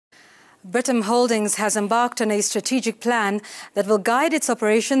BRITAM Holdings has embarked on a strategic plan that will guide its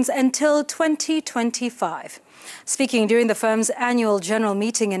operations until 2025. Speaking during the firm's annual general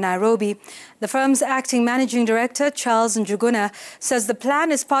meeting in Nairobi, the firm's acting managing director, Charles Njuguna, says the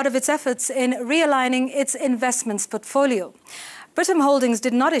plan is part of its efforts in realigning its investments portfolio. BRITAM Holdings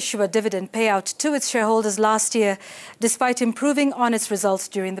did not issue a dividend payout to its shareholders last year, despite improving on its results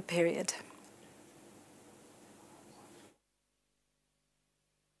during the period.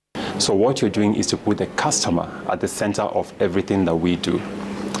 So what you're doing is to put the customer at the center of everything that we do.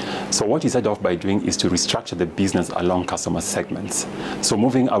 So what you set off by doing is to restructure the business along customer segments. So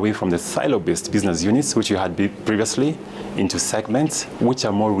moving away from the silo-based business units, which you had previously, into segments which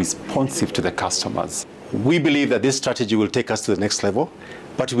are more responsive to the customers. We believe that this strategy will take us to the next level,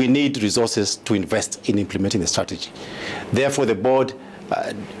 but we need resources to invest in implementing the strategy. Therefore, the board,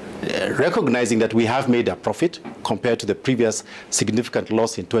 recognizing that we have made a profit compared to the previous significant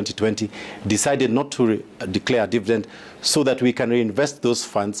loss in 2020, decided not to declare a dividend so that we can reinvest those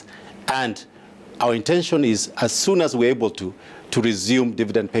funds. And our intention is, as soon as we're able to resume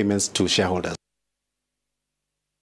dividend payments to shareholders.